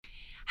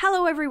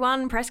Hello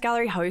everyone, Press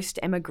Gallery host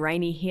Emma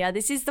Graney here.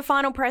 This is the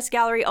final Press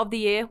Gallery of the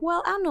year.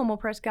 Well, our normal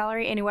Press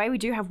Gallery anyway. We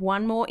do have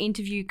one more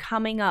interview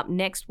coming up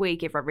next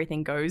week if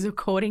everything goes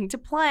according to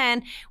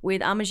plan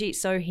with Amarjeet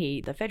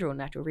Sohi, the Federal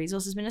Natural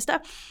Resources Minister.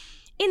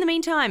 In the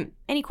meantime,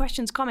 any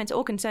questions, comments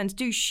or concerns,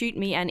 do shoot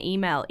me an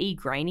email,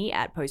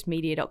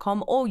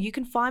 egraney@postmedia.com, or you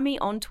can find me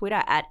on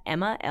Twitter at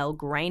Emma L.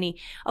 Graney.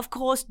 Of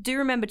course, do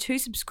remember to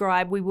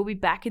subscribe. We will be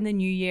back in the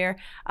new year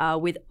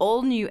with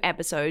all new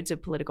episodes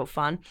of Political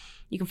Fun.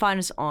 You can find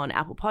us on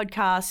Apple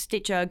Podcasts,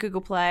 Stitcher, Google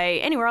Play,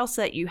 anywhere else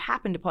that you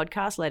happen to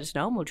podcast. Let us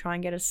know and we'll try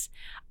and get us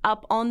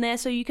up on there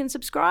so you can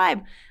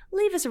subscribe.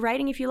 Leave us a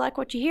rating if you like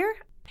what you hear.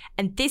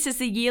 And this is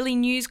the yearly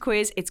news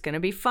quiz. It's going to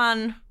be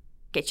fun.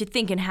 Get your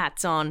thinking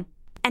hats on.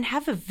 And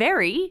have a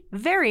very,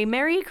 very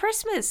Merry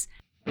Christmas.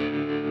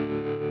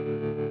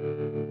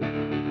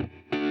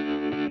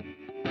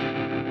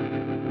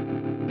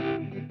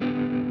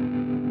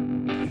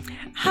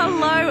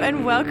 Hello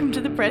and welcome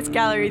to the Press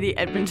Gallery, the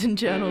Edmonton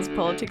Journal's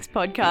politics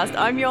podcast.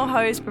 I'm your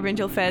host,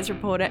 Provincial Affairs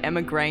reporter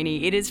Emma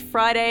Graney. It is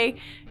Friday,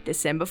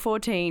 December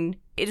 14.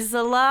 It is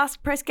the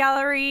last Press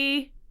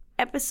Gallery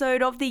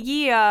episode of the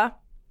year.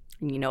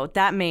 And you know what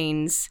that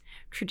means.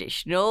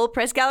 Traditional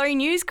Press Gallery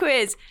news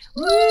quiz.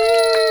 Woo!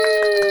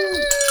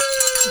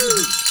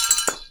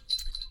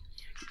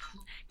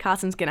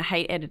 Carson's going to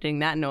hate editing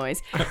that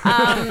noise.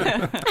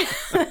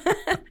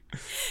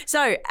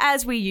 So,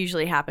 as we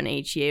usually happen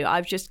each year,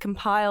 I've just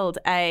compiled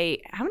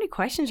how many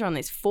questions are on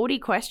this? 40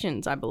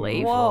 questions, I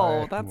believe.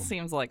 Whoa, that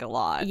seems like a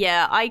lot.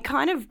 Yeah, I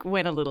kind of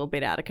went a little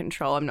bit out of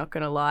control, I'm not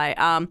going to lie.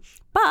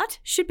 But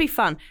should be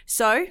fun.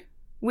 So,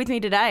 with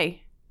me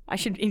today, I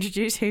should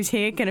introduce who's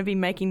here going to be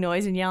making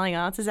noise and yelling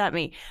answers at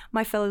me.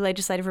 My fellow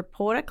legislative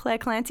reporter, Clare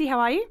Clancy. How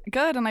are you?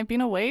 Good, and I've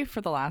been away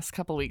for the last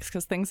couple of weeks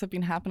because things have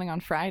been happening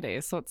on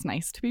Fridays, so it's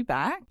nice to be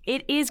back.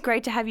 It is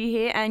great to have you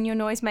here, and your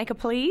noisemaker,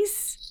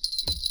 please.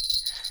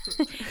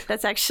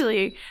 That's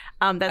actually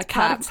that's a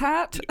cat's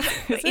hat.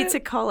 It's a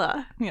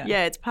collar.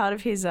 Yeah, it's part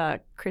of his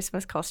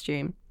Christmas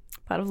costume.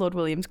 Part of Lord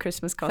William's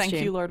Christmas costume.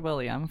 Thank you, Lord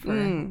William, for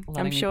letting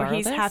I'm sure me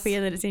he's borrow this. happier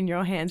that it's in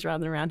your hands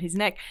rather than around his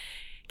neck.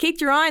 Keith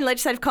Gerein,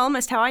 legislative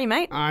columnist. How are you,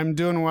 mate? I'm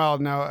doing well.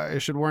 Now, I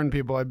should warn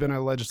people, I've been a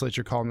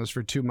legislature columnist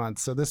for 2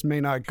 months, so this may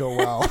not go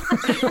well.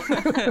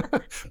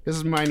 This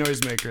is my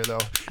noisemaker, though.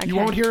 Okay. You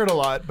won't hear it a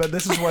lot, but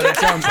this is what it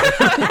sounds like.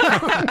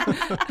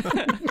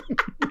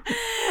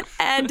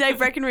 And Dave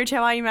Breakenridge,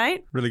 how are you,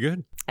 mate? Really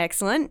good.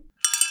 Excellent.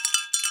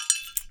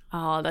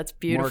 Oh, that's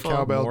beautiful. More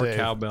cowbell, More Dave.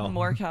 cowbell.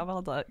 More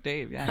cowbell,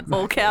 Dave. Yeah, exactly.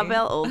 All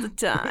cowbell all the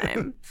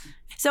time.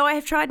 So I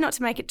have tried not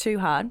to make it too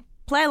hard.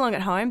 Play along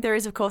at home. There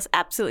is, of course,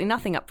 absolutely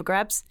nothing up for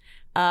grabs.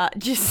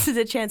 Just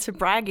the chance for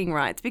bragging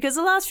rights. Because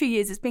the last few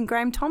years, it's been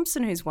Graham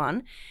Thompson who's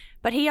won,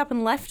 but he up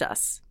and left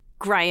us.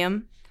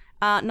 Graham.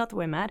 Not that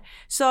we're mad.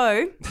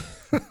 So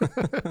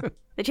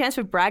the chance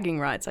for bragging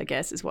rights, I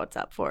guess, is what's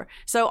up for.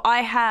 So I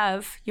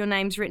have your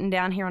names written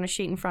down here on a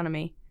sheet in front of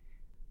me.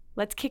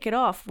 Let's kick it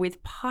off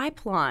with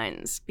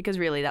pipelines, because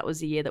really that was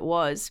the year that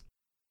was.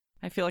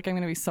 I feel like I'm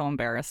going to be so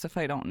embarrassed if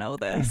I don't know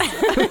this.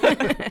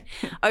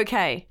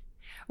 Okay.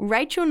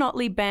 Rachel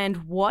Notley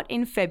banned what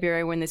in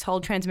February when this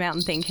whole Trans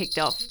Mountain thing kicked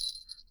off?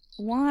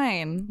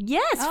 Wine.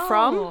 Yes,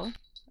 from?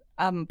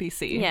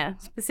 BC. Yeah,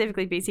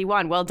 specifically BC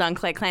wine. Well done,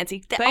 Clare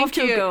Clancy. Thank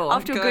you.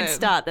 Off to a good Good.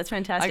 start. That's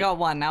fantastic. I got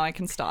one. Now I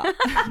can stop.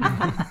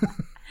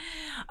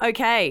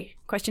 Okay,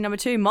 question number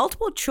 2.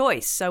 Multiple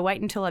choice. So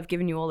wait until I've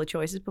given you all the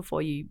choices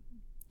before you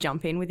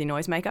jump in with your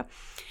noisemaker.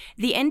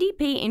 The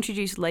NDP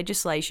introduced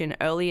legislation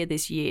earlier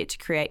this year to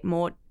create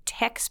more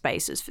tech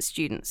spaces for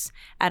students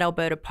at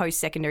Alberta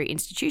post-secondary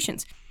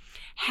institutions.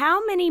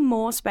 How many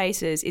more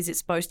spaces is it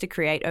supposed to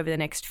create over the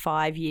next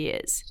 5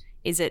 years?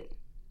 Is it,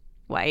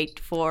 wait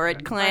for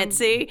it,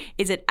 Clancy,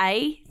 is it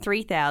A,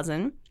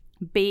 3,000,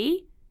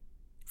 B,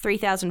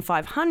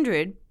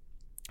 3,500,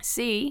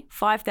 C,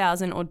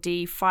 5,000, or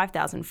D,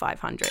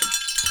 5,500?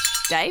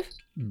 Dave?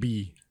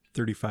 B,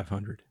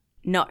 3,500.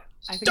 No.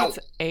 I think it's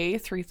A,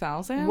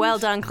 3,000. Well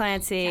done,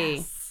 Clancy.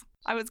 Yes.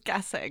 I was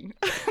guessing.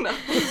 No.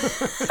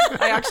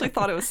 I actually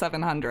thought it was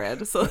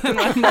 700. So then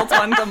when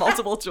the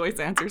multiple choice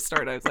answers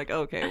started, I was like,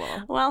 okay,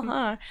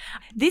 well.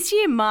 This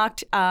year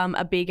marked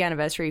a big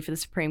anniversary for the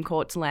Supreme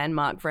Court's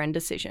landmark Vren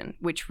decision,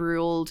 which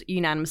ruled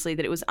unanimously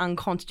that it was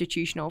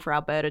unconstitutional for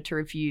Alberta to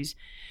refuse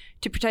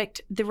to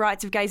protect the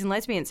rights of gays and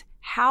lesbians.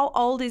 How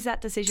old is that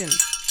decision?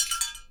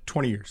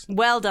 20 years.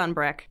 Well done,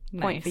 Breck.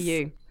 Point Nice. for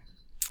you.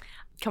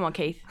 Come on,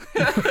 Keith.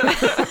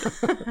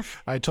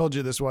 I told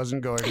you this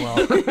wasn't going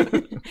well.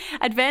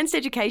 Advanced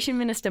Education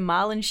Minister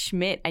Marlon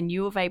Schmidt and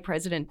U of A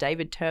President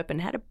David Turpin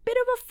had a bit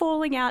of a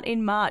falling out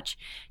in March.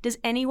 Does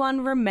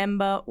anyone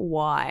remember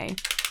why?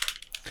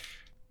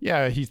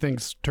 Yeah, he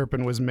thinks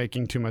Turpin was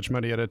making too much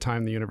money at a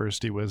time the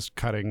university was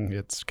cutting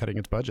its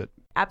budget.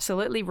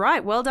 Absolutely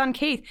right. Well done,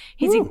 Keith.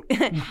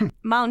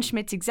 Marlon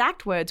Schmidt's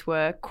exact words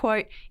were,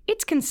 quote,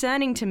 "It's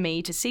concerning to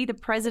me to see the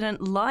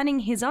president lining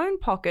his own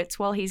pockets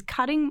while he's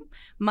cutting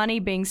money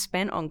being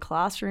spent on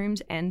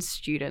classrooms and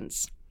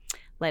students."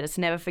 Let us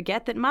never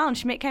forget that Marlon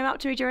Schmidt came up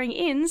to me during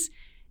INS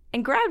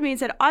and grabbed me and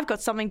said, I've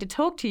got something to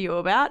talk to you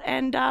about,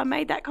 and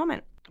made that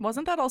comment.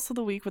 Wasn't that also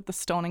the week with the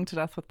stoning to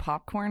death with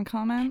popcorn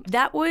comment?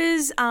 That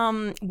was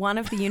one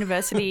of the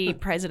university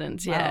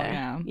presidents,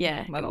 yeah. Oh,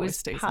 yeah. That it always was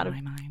stays part in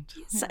of, my mind.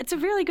 It's a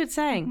really good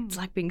saying. It's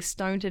like being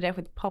stoned to death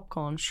with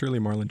popcorn. Surely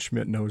Marlon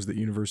Schmidt knows that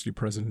university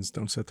presidents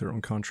don't set their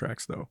own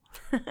contracts, though.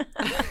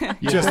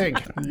 You think.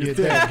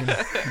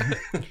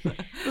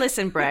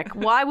 Listen, Breck,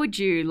 why would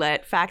you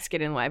let facts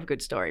get in the way of a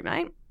good story,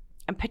 mate?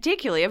 And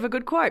particularly of a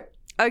good quote.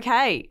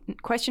 Okay,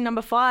 question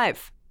number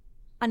 5.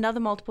 Another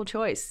multiple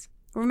choice.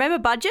 Remember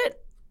budget?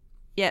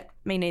 Yeah,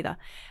 me neither.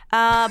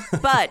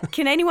 But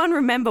can anyone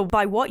remember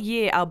by what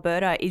year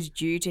Alberta is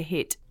due to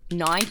hit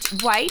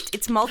wait,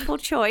 it's multiple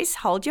choice,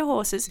 hold your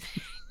horses,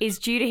 is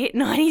due to hit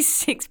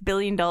 $96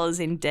 billion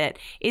in debt?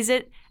 Is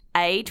it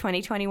A,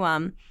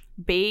 2021,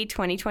 B,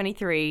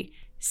 2023,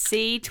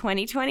 C,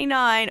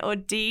 2029, or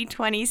D,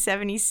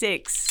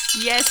 2076?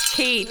 Yes,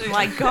 Keith.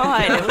 My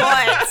God.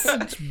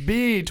 What? It's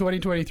B,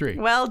 2023.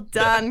 Well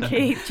done,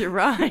 Keith. You're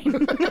right.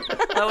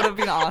 That would have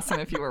been awesome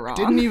if you were wrong.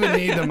 Didn't even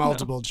need the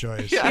multiple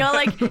choice. You're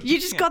like,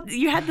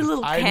 you had the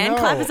little I hand know.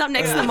 clappers up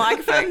next to the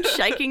microphone,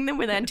 shaking them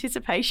with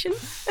anticipation.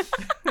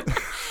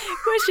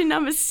 Question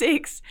number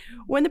 6.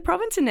 When the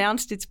province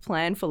announced its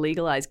plan for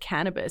legalized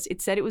cannabis,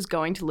 it said it was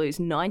going to lose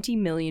 $90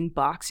 million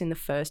in the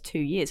first 2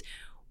 years.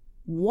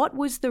 What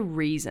was the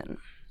reason?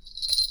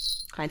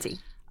 Clancy.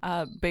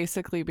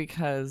 Basically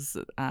because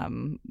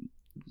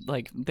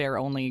they're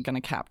only going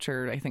to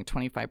capture, I think,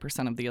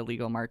 25% of the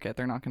illegal market.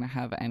 They're not going to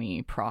have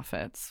any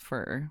profits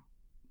for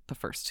the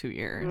first 2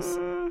 years.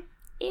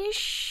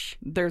 Ish.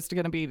 There's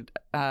going to be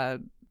they're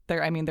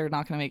not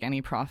going to make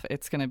any profit.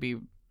 It's going to be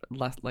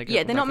less like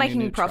Yeah, they're not making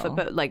neutral. profit,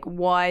 but like,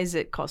 why is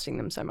it costing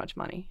them so much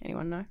money?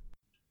 Anyone know?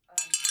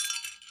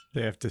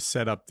 They have to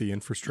set up the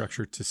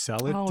infrastructure to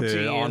sell it, Oh, the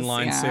geez,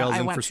 online yeah, sales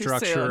I went too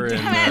infrastructure soon.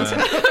 and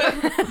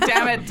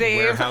Damn it, Dave.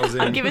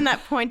 warehousing. I'm giving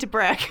that point to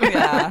Breck.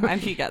 Yeah,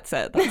 and he gets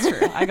it. That's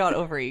true. I got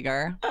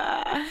overeager.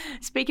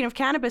 Speaking of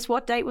cannabis,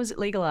 what date was it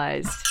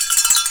legalized?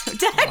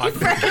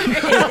 October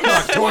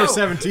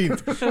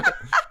 17th.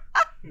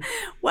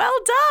 Well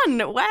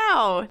done.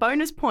 Wow.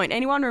 Bonus point.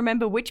 Anyone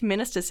remember which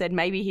minister said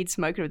maybe he'd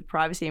smoke it with the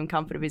privacy and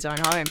comfort of his own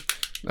home?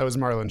 That was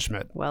Marlon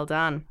Schmidt. Well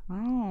done.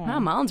 Oh. Wow,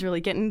 Marlon's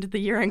really getting into the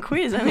year-end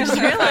quiz. I just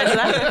realised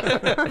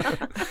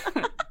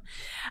that.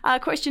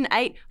 Question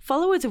 8.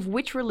 Followers of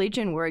which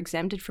religion were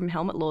exempted from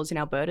helmet laws in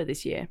Alberta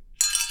this year?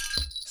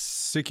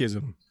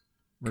 Sikhism.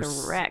 Or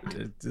Correct.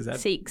 Is that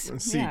Sikhs.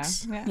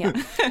 Sikhs. Yeah.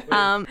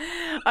 Yeah.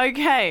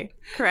 Okay,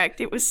 correct.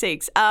 It was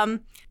Sikhs.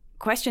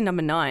 Question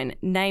number 9.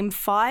 Name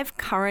 5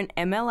 current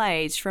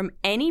MLAs from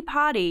any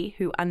party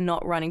who are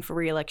not running for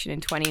re-election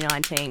in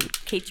 2019.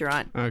 Keith, you're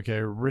on. Okay,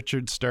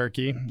 Richard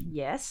Starkey,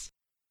 Yes.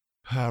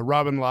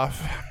 Robin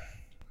Luff,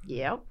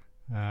 Yep.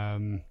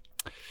 who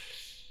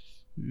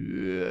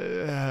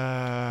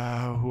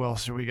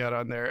else do we got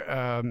on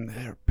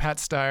there? Pat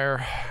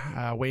Steyer,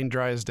 Wayne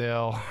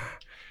Drysdale,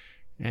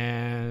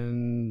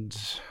 and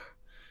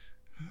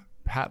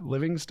Pat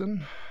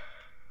Livingston.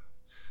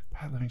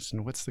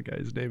 What's the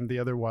guy's name? The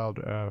other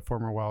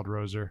former Wild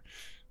Roser.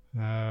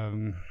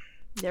 There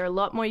are a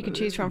lot more you can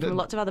choose from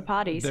lots of other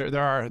parties. There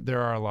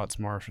are lots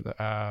more for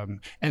that.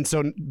 And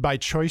so by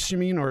choice, you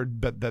mean, or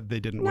but that they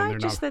didn't win? No,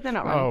 just that they're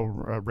not running.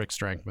 Oh, Rick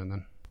Strankman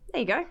then.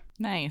 There you go.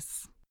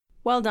 Nice.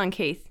 Well done,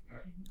 Keith.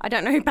 I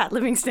don't know who Pat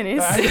Livingston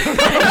is.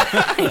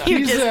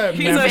 He's a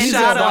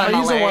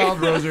Wild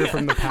Roser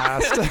from the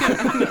past.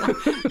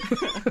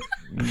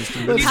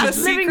 He's a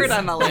secret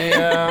MLA.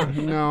 Yeah,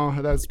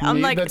 no, that's me.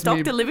 I'm like that's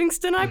Dr. me.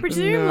 Livingston, I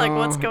presume? Like,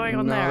 what's going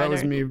on no, there? that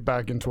was me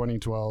back in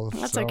 2012.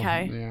 That's so,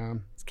 okay. Yeah,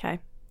 It's okay.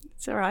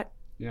 It's all right.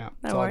 yeah,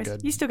 No it's all worries.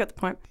 good. You still got the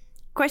point.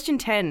 Question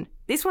 10.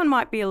 This one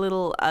might be a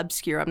little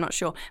obscure, I'm not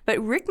sure. But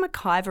Rick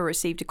McIver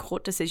received a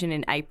court decision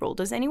in April.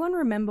 Does anyone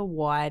remember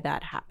why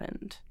that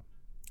happened?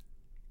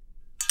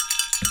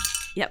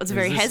 Yeah, it was a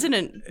very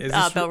hesitant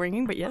bell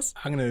ringing, but yes.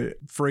 I'm going to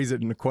phrase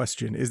it in a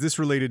question. Is this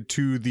related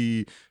to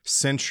the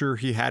censure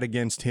he had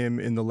against him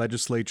in the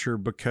legislature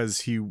because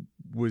he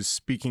was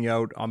speaking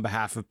out on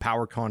behalf of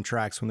power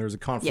contracts when there was a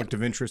conflict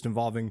of interest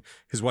involving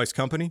his wife's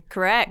company?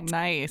 Correct.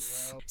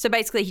 Nice. So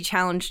basically he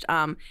challenged,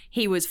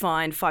 he was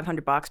fined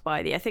 $500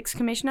 by the ethics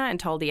commissioner and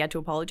told he had to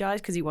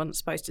apologise because he wasn't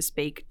supposed to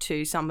speak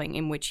to something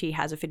in which he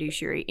has a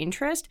fiduciary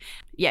interest.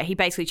 Yeah, he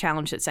basically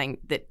challenged it, saying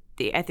that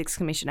the ethics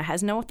commissioner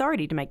has no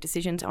authority to make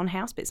decisions on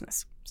house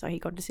business. So he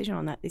got a decision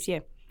on that this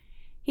year.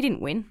 He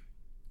didn't win.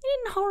 He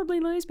didn't horribly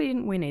lose, but he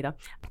didn't win either.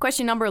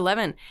 Question number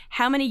 11.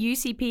 How many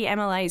UCP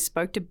MLAs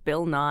spoke to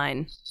Bill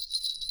 9?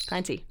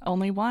 Clancy.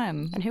 Only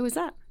one. And who was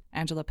that?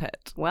 Angela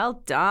Pitt.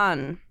 Well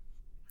done.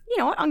 You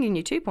know what? I'm giving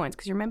you 2 points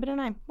because you remembered her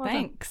name. Well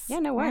Thanks. done.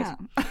 Yeah, no worries.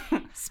 Yeah.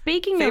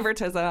 Speaking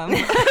Favoritism.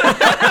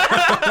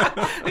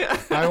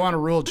 I want a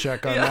rule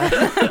check on that.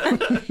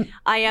 of...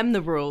 I am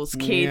the rules,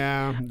 kid.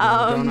 Yeah,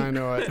 don't I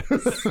know it?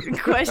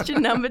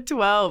 Question number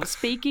 12.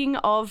 Speaking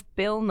of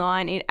Bill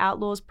 9, it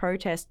outlaws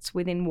protests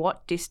within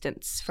what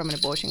distance from an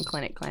abortion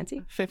clinic,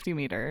 Clancy? 50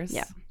 meters.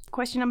 Yeah.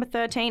 Question number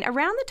 13.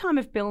 Around the time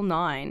of Bill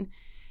 9,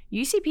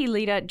 UCP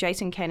leader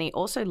Jason Kenney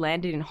also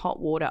landed in hot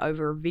water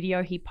over a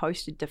video he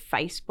posted to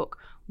Facebook.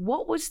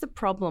 What was the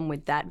problem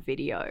with that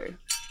video?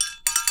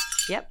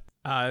 Yep.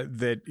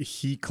 That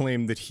he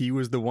claimed that he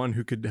was the one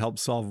who could help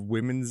solve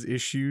women's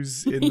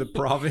issues in the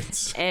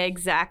province.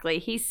 Exactly.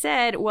 He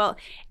said, well,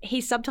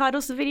 he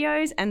subtitles the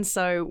videos, and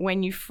so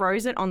when you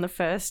froze it on the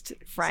first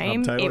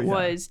frame, it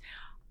was,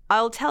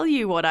 I'll tell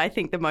you what I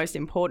think the most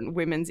important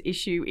women's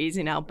issue is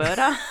in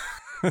Alberta.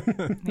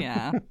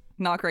 Yeah.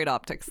 Not great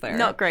optics there.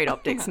 Not great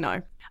optics,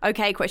 no.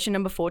 Okay, question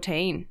number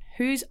 14.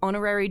 Whose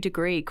honorary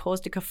degree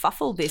caused a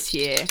kerfuffle this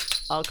year?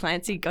 Oh,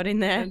 Clancy got in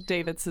there.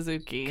 David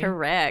Suzuki.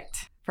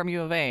 Correct. From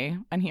U of A.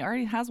 And he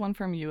already has one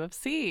from U of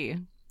C.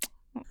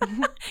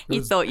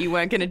 You thought you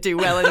weren't going to do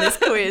well in this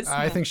quiz.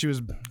 I think she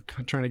was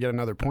trying to get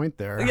another point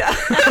there. Yeah.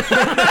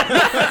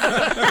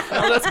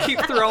 Well, let's keep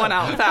throwing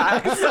out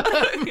facts.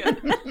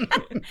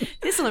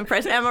 This will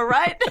impress Emma,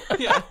 right?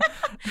 Yeah.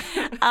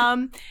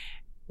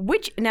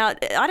 Now,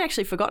 I'd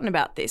actually forgotten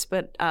about this,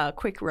 but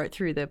Quick wrote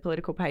through the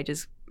political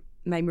pages,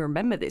 made me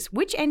remember this.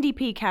 Which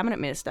NDP cabinet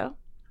minister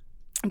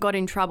got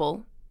in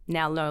trouble,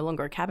 now no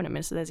longer a cabinet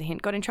minister, there's a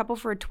hint, got in trouble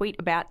for a tweet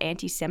about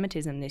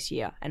anti-Semitism this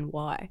year, and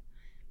why?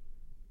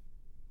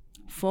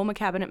 Former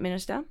cabinet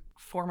minister.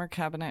 Former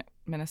cabinet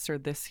minister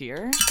this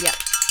year. Yep.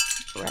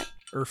 Correct.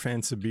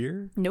 Irfan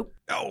Sabir? Nope.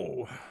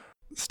 Oh.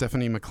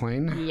 Stephanie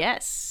McLean?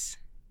 Yes.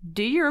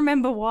 Do you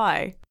remember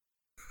why?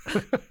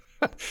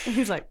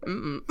 He's like,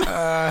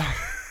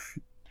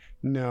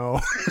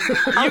 no.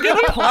 I'll give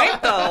you a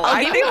point, though.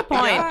 I'll give you a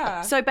point.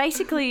 Yeah. So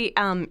basically,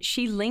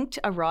 she linked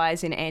a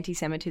rise in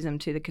anti-Semitism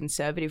to the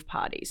Conservative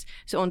parties.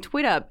 So on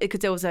Twitter, because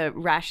there was a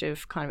rash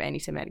of kind of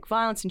anti-Semitic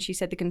violence, and she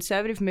said the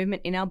Conservative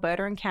movement in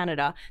Alberta and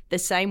Canada, the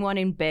same one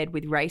in bed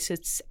with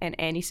racists and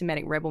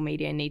anti-Semitic rebel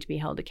media, need to be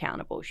held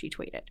accountable, she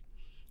tweeted.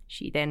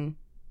 She then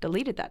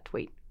deleted that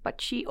tweet, but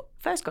she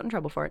first got in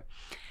trouble for it.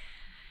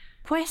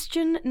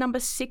 Question number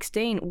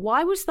 16.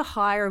 Why was the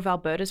hire of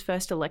Alberta's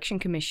first election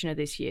commissioner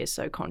this year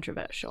so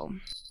controversial?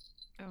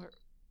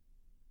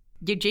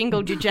 You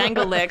jingled your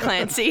jangle there,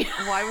 Clancy.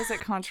 Why was it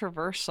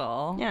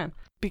controversial? Yeah.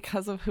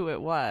 Because of who it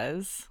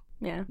was.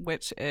 Yeah.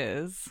 Which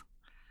is...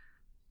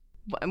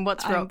 And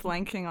what's wrong? I'm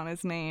blanking on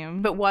his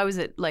name. But why was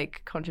it,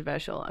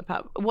 controversial?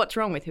 What's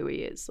wrong with who he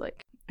is?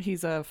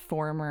 He's a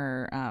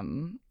former,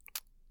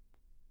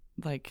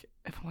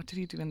 what did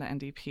he do in the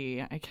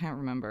NDP? I can't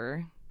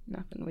remember.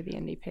 Nothing with the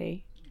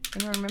NDP.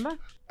 Anyone remember?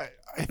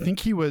 I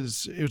think it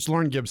was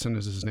Lauren Gibson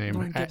is his name.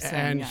 Lauren Gibson,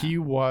 and he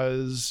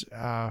was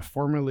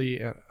formerly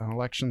an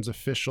elections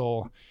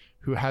official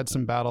who had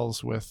some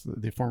battles with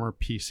the former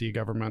PC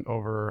government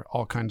over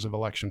all kinds of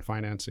election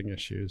financing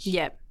issues.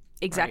 Yep,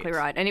 exactly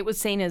right. And it was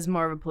seen as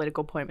more of a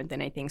political appointment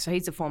than anything. So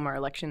he's a former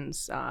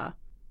elections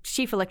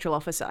chief electoral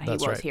officer.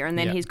 That's right. Here. And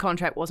then his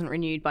contract wasn't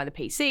renewed by the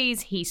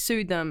PCs. He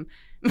sued them.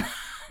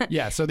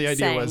 Yeah, so the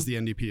idea was the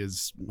NDP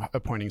is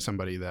appointing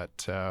somebody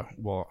that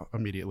will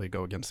immediately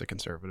go against the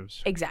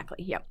Conservatives. Exactly,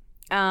 yep.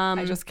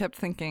 I just kept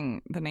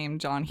thinking the name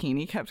John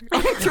Heaney kept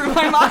going through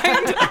my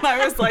mind. And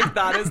I was like,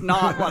 that is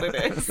not what it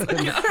is.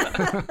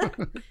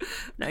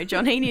 No,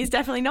 John Heaney is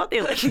definitely not the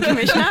election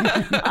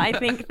commissioner. I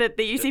think that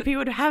the UCP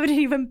would have an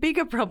even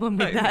bigger problem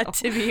with that,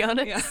 to be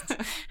honest.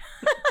 Yeah.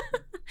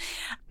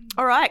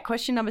 All right,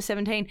 question number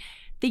 17.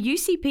 The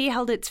UCP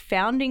held its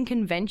founding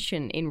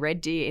convention in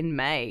Red Deer in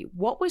May.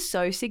 What was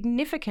so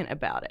significant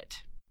about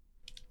it?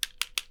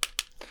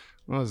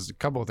 Well, there's a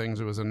couple of things.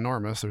 It was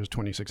enormous. There was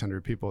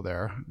 2,600 people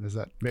there. Is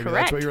that maybe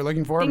Correct. That's what you were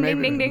looking for? Ding,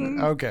 maybe. ding, ding,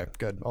 ding. Okay,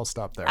 good. I'll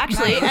stop there.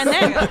 Actually, and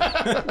then,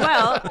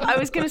 well, I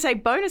was going to say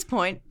bonus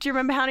point. Do you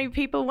remember how many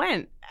people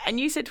went? And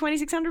you said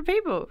 2,600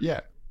 people.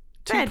 Yeah.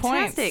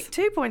 Fantastic.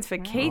 2 points for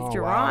Keith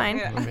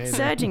Gerein. Wow.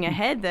 Surging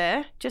ahead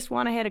there. Just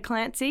one ahead of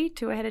Clancy,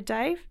 2 ahead of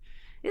Dave.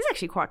 This is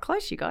actually quite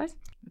close, you guys.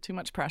 Too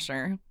much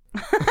pressure.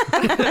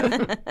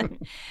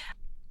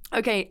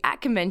 Okay, at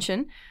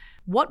convention,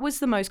 what was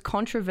the most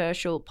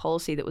controversial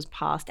policy that was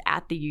passed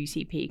at the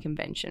UCP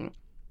convention?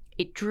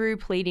 It drew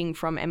pleading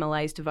from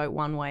MLAs to vote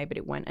one way, but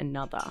it went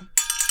another.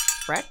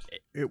 Brett?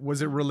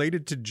 Was it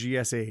related to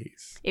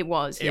GSAs? It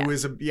was, yeah. It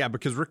was,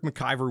 because Rick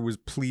McIver was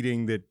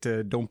pleading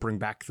that don't bring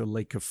back the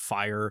Lake of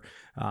Fire.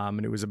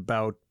 And it was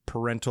about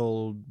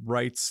parental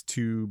rights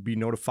to be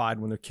notified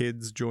when their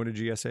kids join a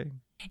GSA.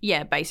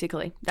 Yeah,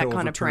 basically. That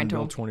kind of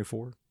parental. Bill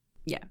 24.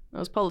 Yeah, it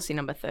was policy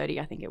number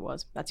 30, I think it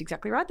was. That's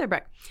exactly right there,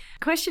 Brett.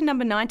 Question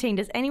number 19.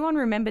 Does anyone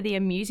remember the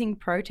amusing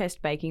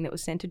protest baking that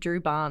was sent to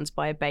Drew Barnes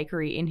by a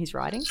bakery in his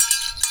riding?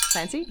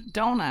 Clancy?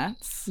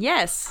 Donuts.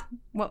 Yes.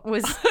 What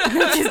was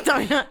just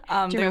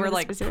donut? They were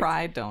like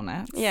Pride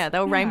donuts. Yeah, they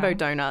were rainbow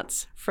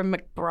donuts from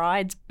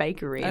McBride's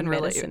Bakery in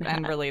Medicine Hat.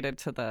 And related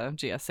to the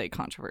GSA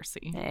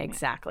controversy.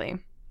 Exactly.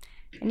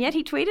 And yet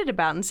he tweeted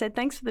about it and said,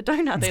 thanks for the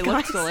donuts, They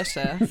looked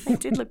delicious. They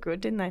did look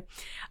good, didn't they?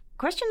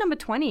 Question number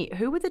 20.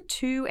 Who were the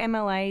 2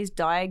 MLAs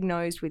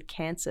diagnosed with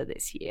cancer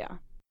this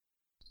year?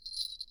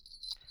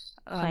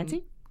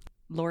 Clancy?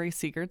 Laurie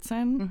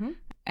Sigurdsson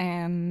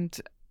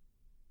and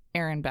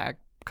Aaron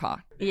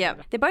Babcock. Yeah.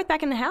 They're both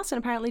back in the house and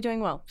apparently doing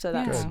well. So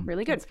that's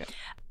really good. That's good.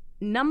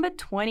 Number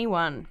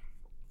 21.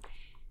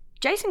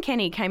 Jason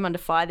Kenney came under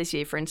fire this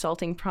year for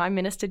insulting Prime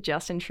Minister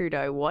Justin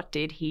Trudeau. What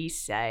did he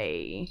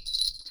say?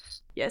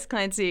 Yes,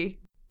 Clancy.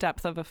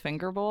 Depth of a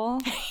finger bowl.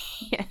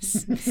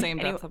 Yes. Same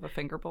depth of a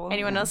finger bowl.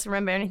 Anyone else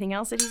remember anything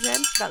else that he said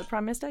about the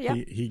Prime Minister? Yeah.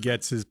 He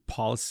gets his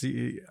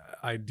policy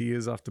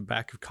ideas off the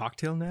back of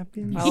cocktail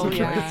napkins. Oh,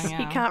 yeah.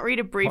 He can't read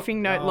a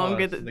briefing note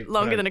longer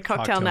than a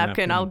cocktail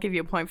napkin. I'll give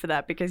you a point for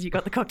that because you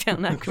got the cocktail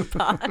napkin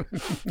part.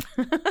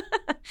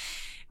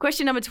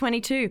 Question number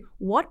 22.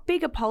 What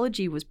big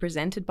apology was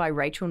presented by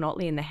Rachel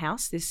Notley in the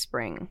House this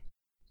spring?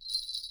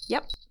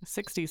 Yep.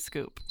 60s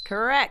scoop.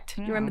 Correct.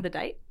 Do you remember the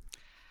date?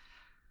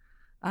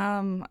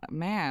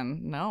 Man,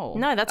 no.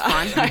 No, that's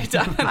fine.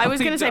 I was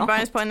going to say don't.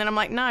 bonus point, and then I'm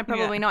like, no,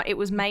 probably not. It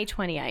was May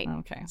 28.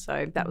 Okay.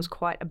 So that was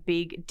quite a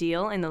big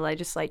deal in the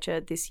legislature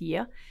this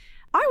year.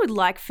 I would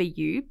like for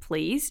you,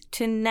 please,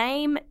 to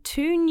name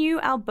 2 new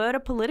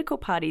Alberta political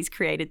parties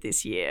created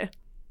this year.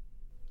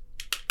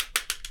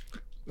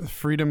 The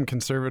Freedom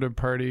Conservative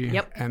Party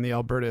Yep. and the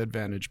Alberta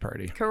Advantage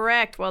Party.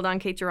 Correct. Well done,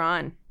 Keith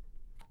Gerein.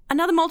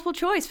 Another multiple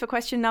choice for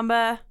question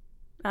number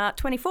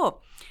 24.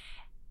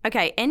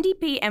 Okay,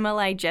 NDP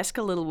MLA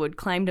Jessica Littlewood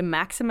claimed a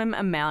maximum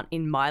amount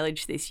in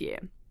mileage this year.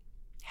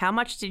 How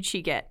much did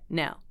she get?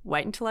 Now,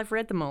 wait until I've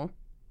read them all.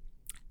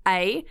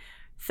 A,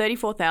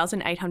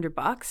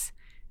 $34,800.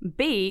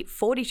 B,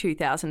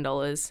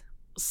 $42,000.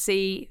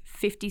 C,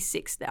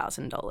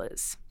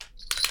 $56,000.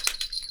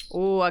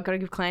 Oh, I got to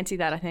give Clancy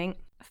that, I think.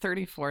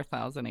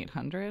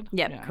 34,800.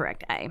 Yep,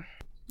 correct. A.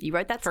 You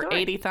wrote that For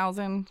story.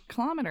 80,000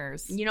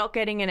 kilometers. You're not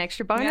getting an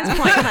extra bonus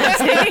point,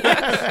 Clancy.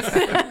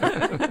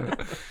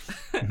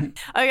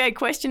 Okay,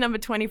 question number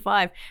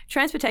 25.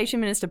 Transportation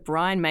Minister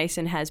Brian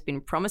Mason has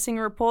been promising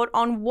a report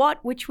on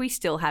what which we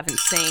still haven't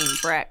seen.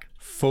 Breck.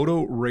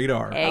 Photo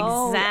radar.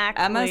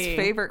 Exactly. Emma's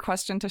favorite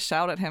question to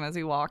shout at him as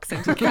he walks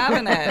into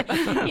cabinet.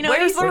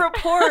 Where's the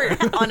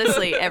report?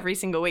 Honestly, every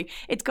single week.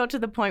 It's got to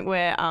the point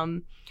where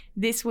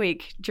this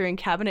week during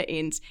cabinet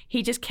ins,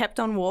 he just kept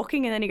on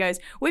walking and then he goes,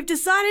 "We've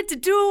decided to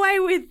do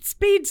away with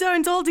speed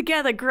zones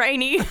altogether,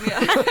 Graney."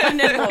 And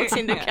then walks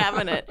into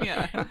cabinet.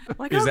 Yeah.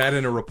 Like, Is that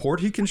in a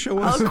report he can show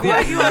us? I'll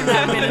quote you on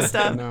that,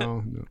 Minister.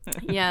 No.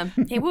 Yeah.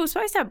 We were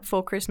supposed to have it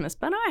before Christmas,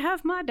 but I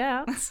have my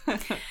doubts.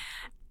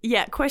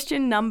 Yeah,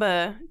 question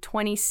number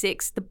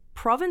 26. The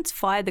province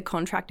fired the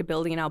contractor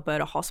building an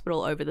Alberta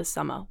hospital over the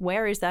summer.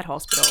 Where is that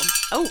hospital?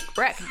 Oh,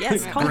 Breck.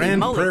 Yes, holy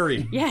Grand moly.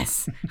 Prairie.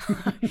 Yes.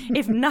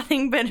 If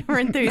nothing but for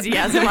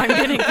enthusiasm, I'm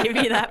going to give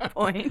you that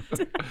point.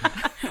 He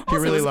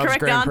really was the loves correct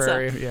Grand answer.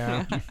 Prairie.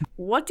 Yeah.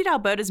 What did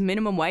Alberta's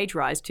minimum wage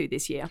rise to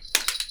this year?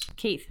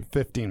 Keith.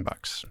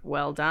 $15.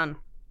 Well done.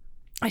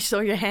 I saw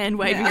your hand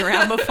waving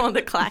around before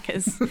the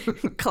clackers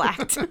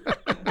clacked.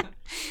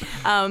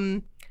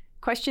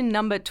 Question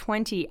number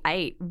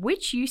 28.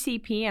 Which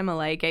UCP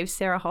MLA gave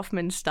Sarah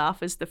Hoffman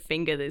staffers the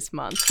finger this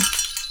month?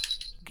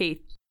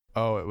 Keith.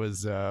 Oh, it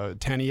was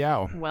Tanny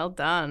Yao. Well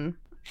done.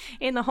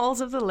 In the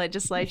halls of the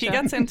legislature. He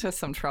gets into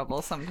some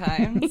trouble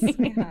sometimes.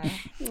 Yeah.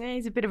 Yeah,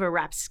 he's a bit of a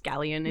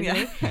rapscallion,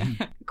 isn't he?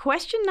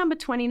 Question number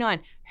 29.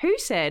 Who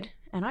said,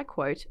 and I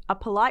quote, "A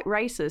polite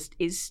racist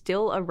is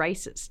still a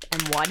racist"?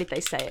 And why did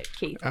they say it,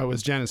 Keith? It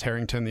was Janice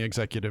Harrington, the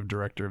executive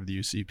director of the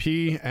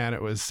UCP, and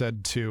it was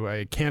said to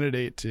a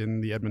candidate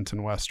in the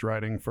Edmonton West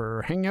riding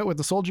for hanging out with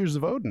the soldiers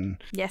of Odin.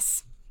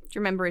 Yes. Do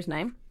you remember his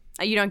name?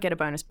 You don't get a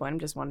bonus point, I'm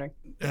just wondering.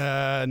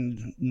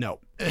 No.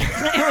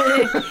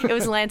 It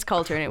was Lance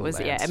Coulter, and it was,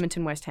 Lance.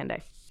 Edmonton West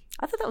Henday.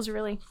 I thought that was a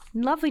really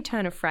lovely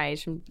turn of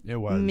phrase from It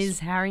was. Ms.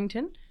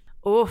 Harrington.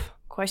 Oof.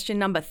 Question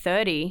number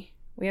 30.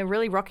 We are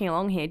really rocking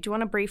along here. Do you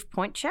want a brief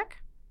point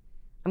check?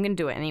 I'm going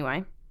to do it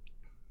anyway.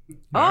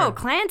 Oh,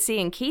 Clancy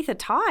and Keith are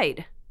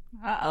tied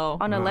Uh-oh.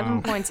 on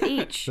 11 points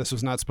each. This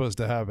was not supposed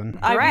to happen.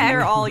 I've been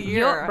here all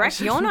You're, year.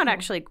 you're not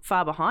actually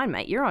far behind,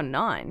 mate. You're on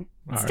 9.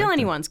 It's All still right,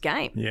 anyone's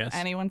game. Yes.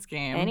 Anyone's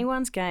game.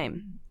 Anyone's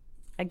game.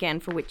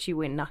 Again, for which you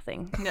win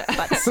nothing. Yeah.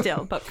 But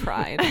still. But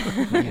pride.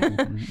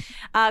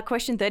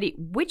 Question 30.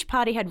 Which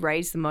party had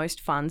raised the most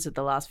funds at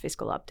the last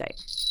fiscal update?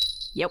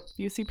 Yep.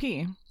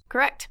 UCP.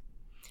 Correct.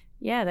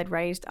 Yeah, they'd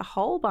raised a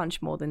whole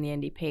bunch more than the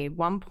NDP,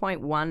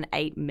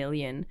 1.18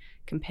 million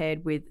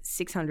compared with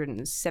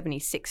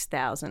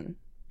 676,000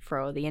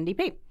 for the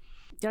NDP.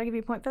 Did I give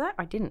you a point for that?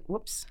 I didn't.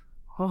 Whoops.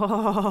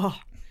 Oh,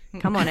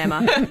 come on,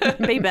 Emma.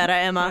 Be better,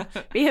 Emma.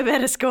 Be a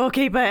better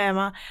scorekeeper,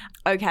 Emma.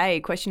 Okay,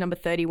 question number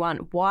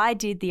 31. Why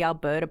did the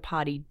Alberta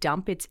Party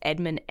dump its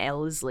Edmund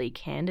Ellerslie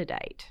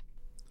candidate?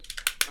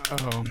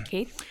 Oh.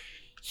 Keith?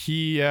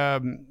 He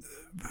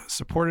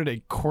supported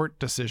a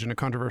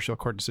controversial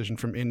court decision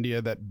from India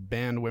that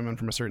banned women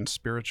from a certain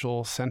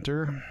spiritual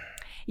center.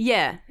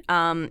 Yeah.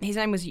 His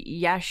name was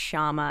Yash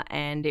Sharma,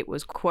 and it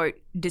was, quote,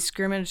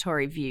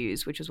 discriminatory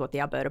views, which is what the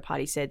Alberta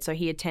Party said. So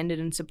he attended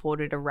and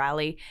supported a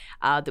rally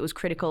that was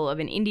critical of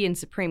an Indian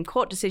Supreme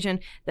Court decision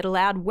that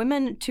allowed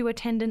women to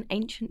attend an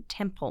ancient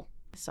temple.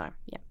 So,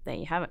 yeah, there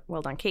you have it.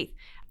 Well done, Keith.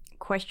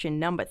 Question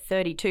number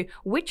 32.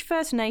 Which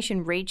First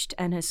Nation reached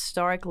an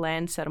historic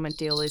land settlement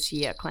deal this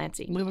year,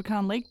 Clancy?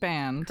 Lubicon Lake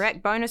Band.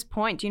 Correct. Bonus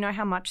point. Do you know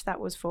how much that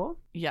was for?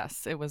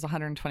 Yes, it was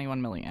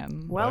 121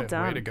 million. Well Way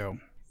done. to go.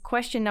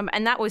 Question number,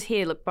 and that was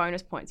here, look,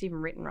 bonus points, even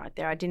written right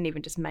there. I didn't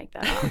even just make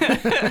that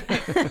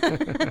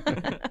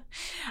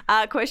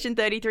up. Question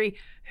 33.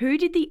 Who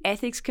did the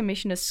Ethics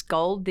Commissioner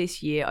scold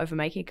this year over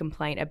making a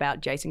complaint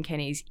about Jason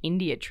Kenney's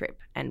India trip,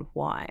 and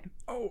why?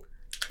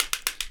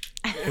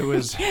 It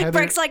was Heather.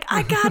 Breck's like,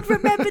 I can't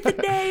remember the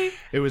name.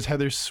 It was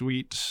Heather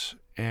Sweet,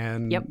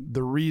 and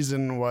the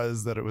reason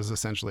was that it was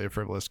essentially a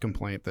frivolous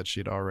complaint that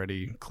she'd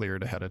already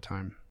cleared ahead of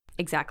time.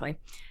 Exactly.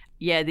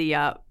 Yeah,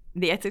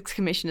 the Ethics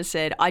Commissioner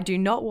said, I do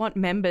not want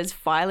members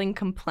filing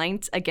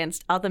complaints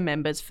against other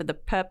members for the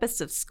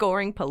purpose of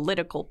scoring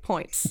political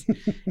points.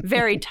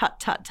 Very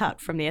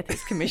tut from the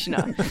Ethics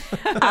Commissioner.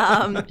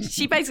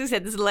 She basically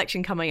said, there's an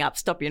election coming up,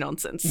 stop your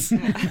nonsense.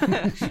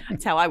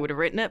 That's how I would have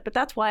written it, but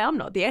that's why I'm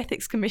not the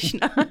Ethics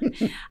Commissioner.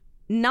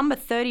 Number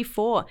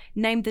 34,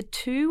 name the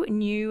 2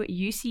 new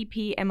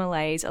UCP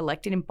MLAs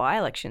elected in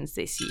by-elections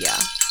this year.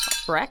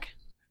 Breck?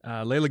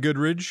 Layla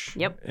Goodridge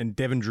Yep. and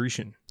Devin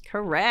Dreeshen.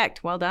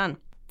 Correct. Well done.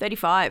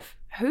 35.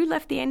 Who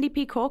left the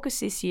NDP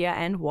caucus this year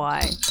and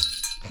why?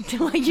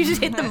 You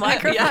just hit the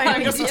microphone. Yeah,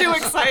 I'm just too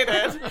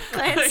excited.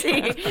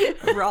 Clancy.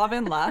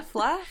 Robin left.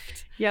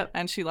 Yep.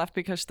 And she left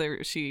because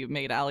she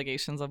made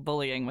allegations of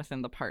bullying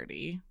within the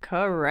party.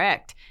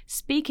 Correct.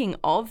 Speaking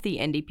of the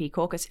NDP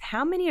caucus,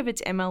 how many of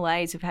its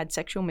MLAs have had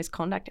sexual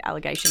misconduct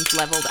allegations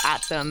levelled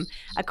at them,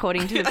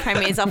 according to the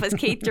Premier's office,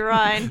 Keith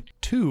Gerein?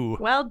 2.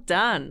 Well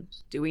done.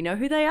 Do we know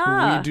who they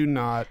are? We do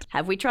not.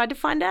 Have we tried to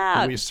find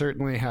out? We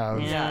certainly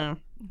have. Yeah.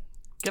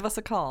 Give us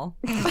a call.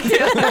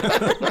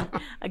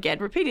 Again,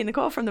 repeating the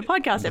call from the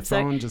podcast The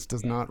episode. phone just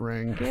does not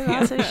ring. Give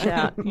us a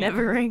shout.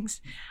 Never rings.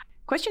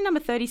 Question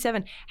number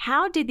 37.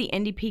 How did the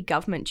NDP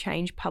government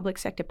change public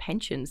sector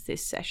pensions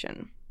this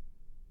session?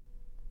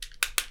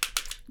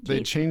 They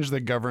changed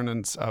the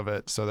governance of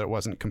it so that it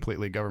wasn't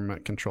completely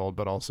government controlled,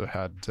 but also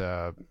had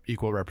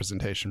equal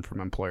representation from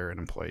employer and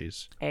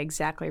employees.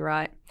 Exactly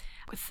right.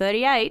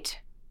 38.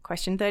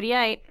 Question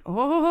 38.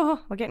 Oh,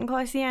 we're getting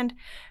close to the end.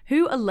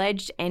 Who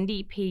alleged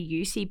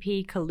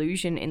NDP-UCP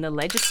collusion in the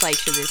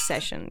legislature this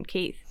session?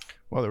 Keith?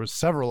 Well, there was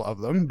several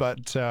of them,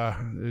 but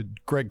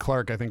Greg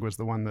Clark, I think, was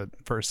the one that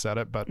first said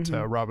it. But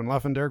Robin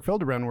Luff and Derek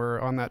Fildebren were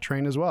on that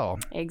train as well.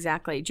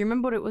 Exactly. Do you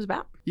remember what it was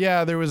about?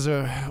 Yeah, there was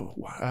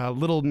a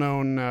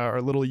little-known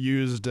or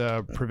little-used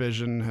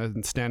provision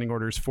in Standing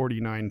Orders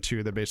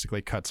 49-2 that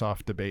basically cuts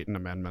off debate and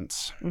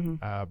amendments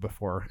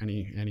before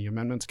any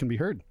amendments can be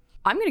heard.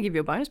 I'm going to give you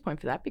a bonus point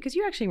for that because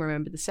you actually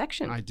remember the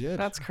section. I did.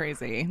 That's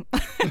crazy.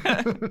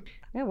 Yeah,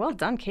 well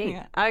done, Keith.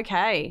 Yeah.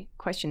 Okay,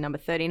 question number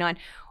 39.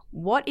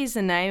 What is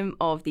the name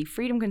of the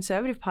Freedom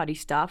Conservative Party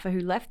staffer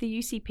who left the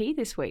UCP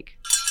this week?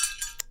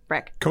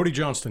 Breck. Cody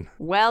Johnston.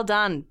 Well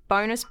done.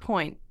 Bonus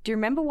point. Do you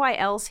remember why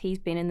else he's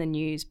been in the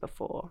news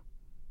before?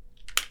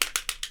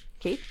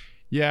 Keith?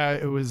 Yeah,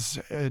 it was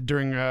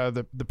during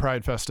the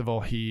Pride Festival.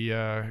 He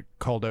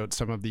called out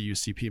some of the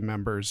UCP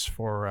members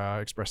for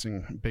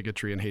expressing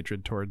bigotry and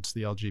hatred towards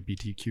the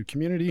LGBTQ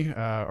community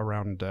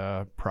around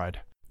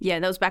Pride. Yeah,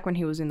 that was back when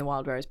he was in the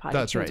Wild Rose Party.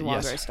 That's right, He was a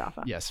Wild yes. Rose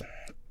staffer. Yes.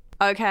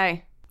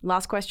 Okay,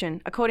 last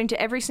question. According to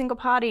every single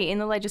party in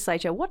the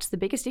legislature, what's the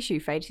biggest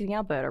issue facing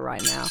Alberta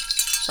right now?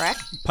 Breck?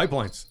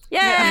 Pipelines.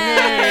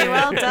 Yay!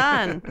 Well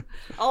done.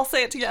 I'll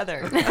say it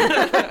together.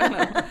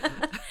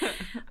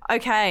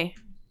 Okay.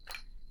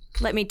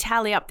 Let me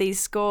tally up these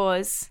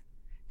scores.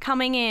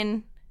 Coming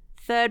in,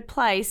 third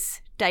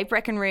place, Dave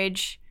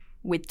Breakenridge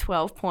with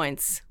 12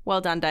 points.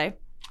 Well done, Dave.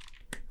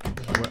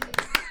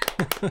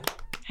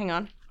 Hang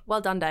on.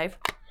 Well done, Dave.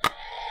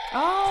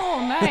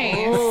 Oh,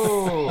 nice.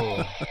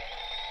 Oh.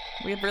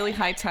 We have really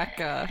high-tech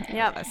sound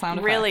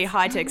effects. Really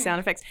high-tech sound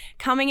effects.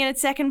 Coming in at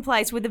second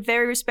place with a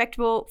very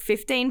respectable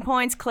 15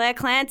 points, Clare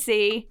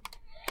Clancy.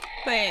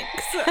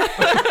 Thanks.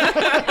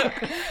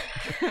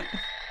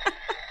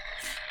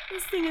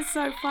 This thing is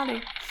so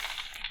funny.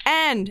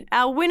 And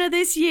our winner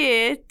this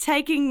year,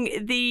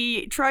 taking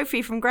the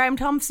trophy from Graham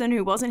Thompson,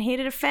 who wasn't here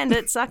to defend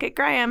it, suck it,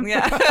 Graham,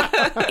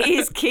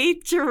 is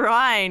Keith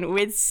Gerein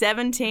with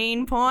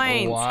 17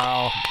 points. Oh,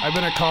 wow. I've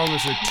been a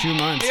columnist for 2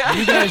 months. Yeah.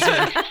 You guys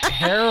are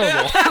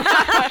terrible.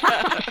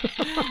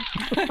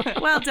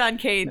 Well done,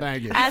 Keith.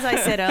 Thank you. As I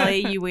said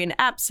earlier, you win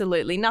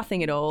absolutely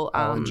nothing at all.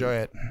 I'll enjoy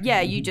it.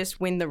 Yeah, you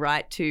just win the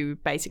right to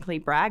basically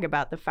brag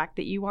about the fact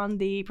that you won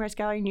the Press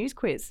Gallery News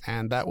Quiz.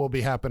 And that will be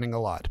happening a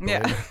lot.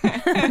 Yeah.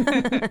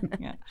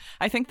 Yeah.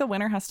 I think the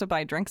winner has to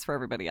buy drinks for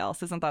everybody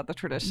else. Isn't that the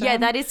tradition? Yeah,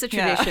 that is the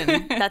tradition.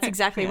 Yeah. That's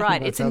exactly right.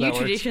 That's it's a how new that works.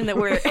 tradition that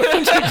we're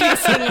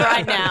introducing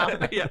right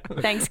now. Yeah.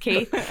 Thanks,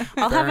 Keith.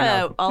 I'll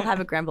have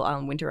a Granville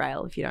Island Winter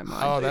Ale if you don't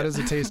mind. Oh, that is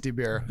a tasty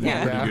beer.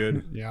 Yeah. Pretty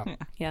good. Yeah.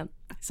 Yeah.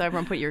 So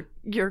everyone put your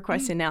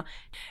requests in now.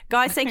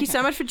 Guys, thank you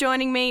so much for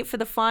joining me for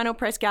the final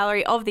Press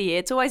Gallery of the year.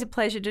 It's always a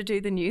pleasure to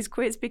do the news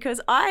quiz because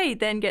I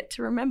then get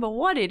to remember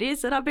what it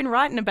is that I've been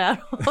writing about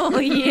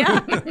all year.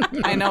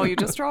 I know, you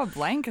just draw a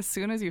blank as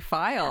soon as you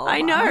file.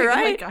 I know,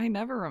 right? I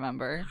never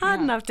remember.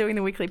 Hard enough doing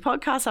the weekly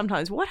podcast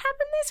sometimes. What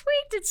happened this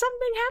week? Did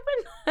something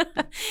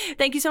happen?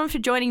 Thank you so much for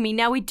joining me.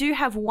 Now, we do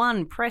have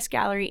one Press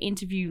Gallery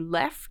interview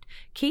left.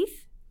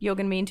 Keith, you're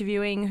going to be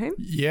interviewing whom?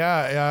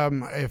 Yeah,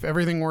 if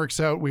everything works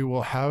out, we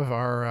will have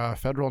our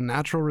Federal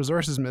Natural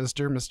Resources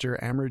Minister, Mr.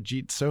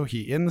 Amarjeet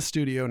Sohi, in the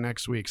studio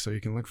next week, so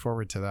you can look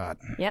forward to that.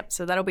 Yep,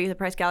 so that'll be the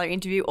Press Gallery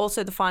interview,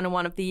 also the final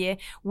one of the year.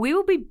 We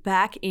will be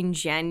back in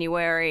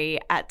January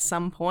at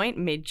some point,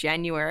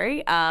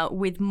 mid-January,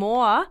 with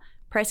more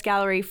Press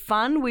Gallery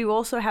fun. We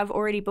also have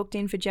already booked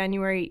in for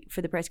January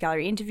for the Press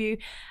Gallery interview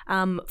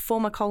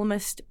former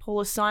columnist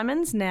Paula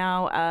Simons,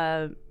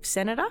 now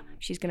senator.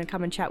 She's going to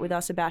come and chat with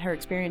us about her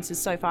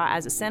experiences so far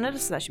as a senator,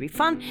 so that should be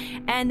fun.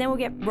 And then we'll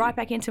get right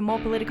back into more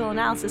political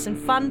analysis and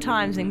fun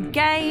times and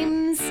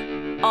games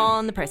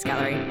on the Press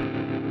Gallery.